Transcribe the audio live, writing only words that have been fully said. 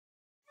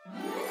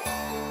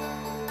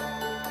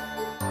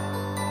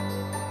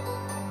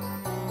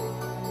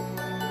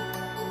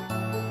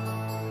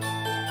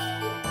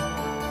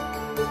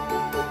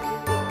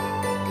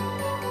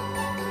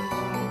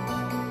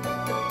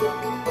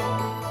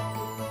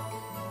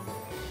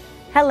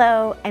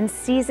Hello and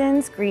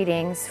season's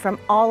greetings from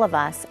all of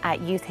us at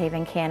Youth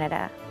Haven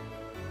Canada.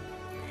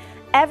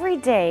 Every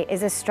day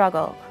is a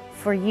struggle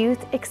for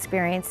youth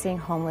experiencing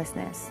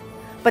homelessness,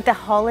 but the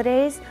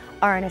holidays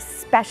are an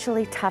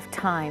especially tough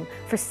time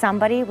for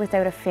somebody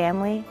without a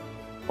family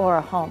or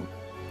a home.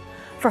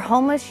 For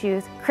homeless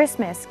youth,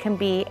 Christmas can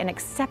be an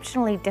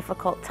exceptionally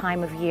difficult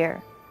time of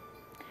year.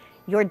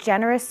 Your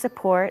generous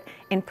support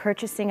in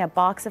purchasing a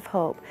box of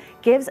hope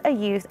gives a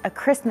youth a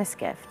Christmas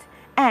gift,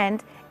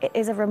 and it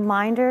is a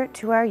reminder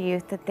to our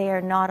youth that they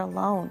are not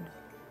alone.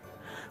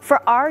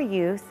 For our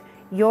youth,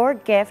 your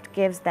gift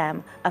gives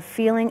them a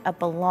feeling of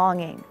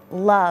belonging,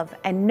 love,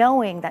 and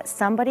knowing that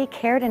somebody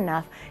cared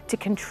enough to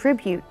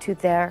contribute to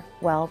their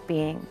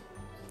well-being.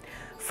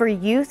 For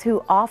youth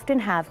who often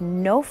have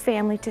no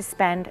family to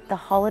spend the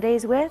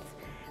holidays with,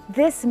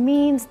 this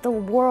means the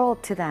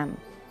world to them.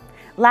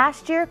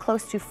 Last year,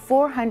 close to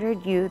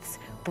 400 youths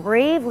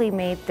bravely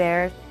made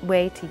their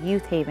way to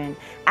Youth Haven,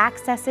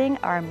 accessing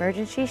our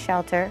emergency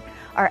shelter,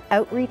 our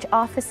outreach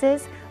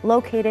offices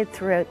located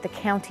throughout the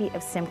county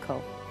of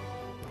Simcoe.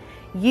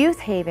 Youth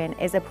Haven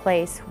is a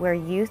place where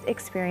youth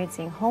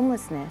experiencing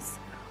homelessness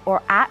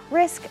or at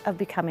risk of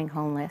becoming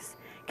homeless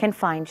can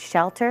find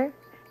shelter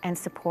and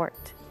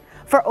support.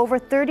 For over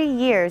 30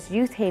 years,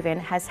 Youth Haven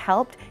has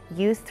helped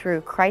youth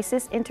through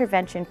crisis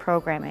intervention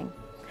programming,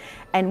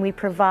 and we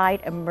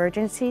provide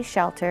emergency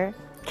shelter,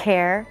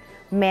 care,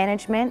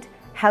 management,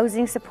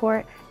 housing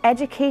support,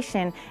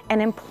 education,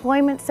 and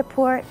employment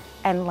support,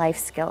 and life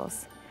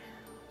skills.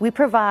 We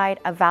provide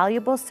a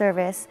valuable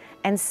service,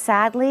 and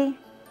sadly,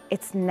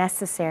 it's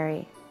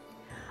necessary.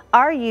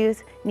 Our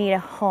youth need a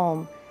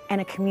home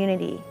and a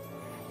community.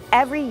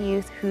 Every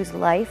youth whose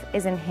life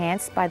is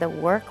enhanced by the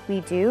work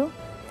we do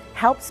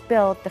helps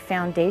build the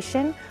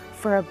foundation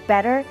for a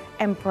better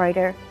and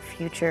brighter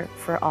future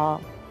for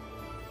all.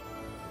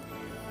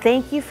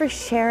 Thank you for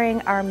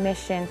sharing our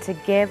mission to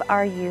give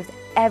our youth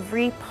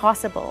every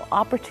possible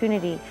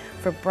opportunity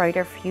for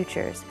brighter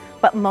futures.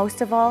 But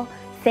most of all,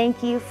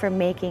 thank you for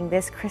making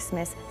this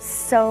Christmas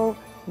so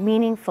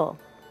meaningful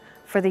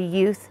for the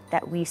youth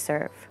that we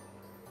serve.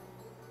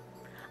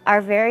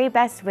 Our very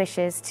best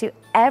wishes to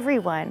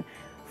everyone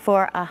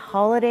for a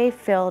holiday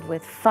filled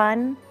with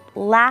fun,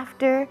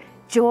 laughter,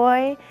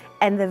 joy,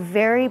 and the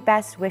very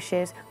best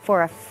wishes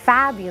for a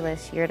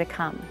fabulous year to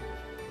come.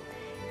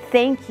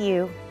 Thank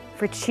you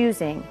for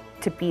choosing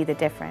to be the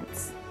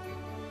difference.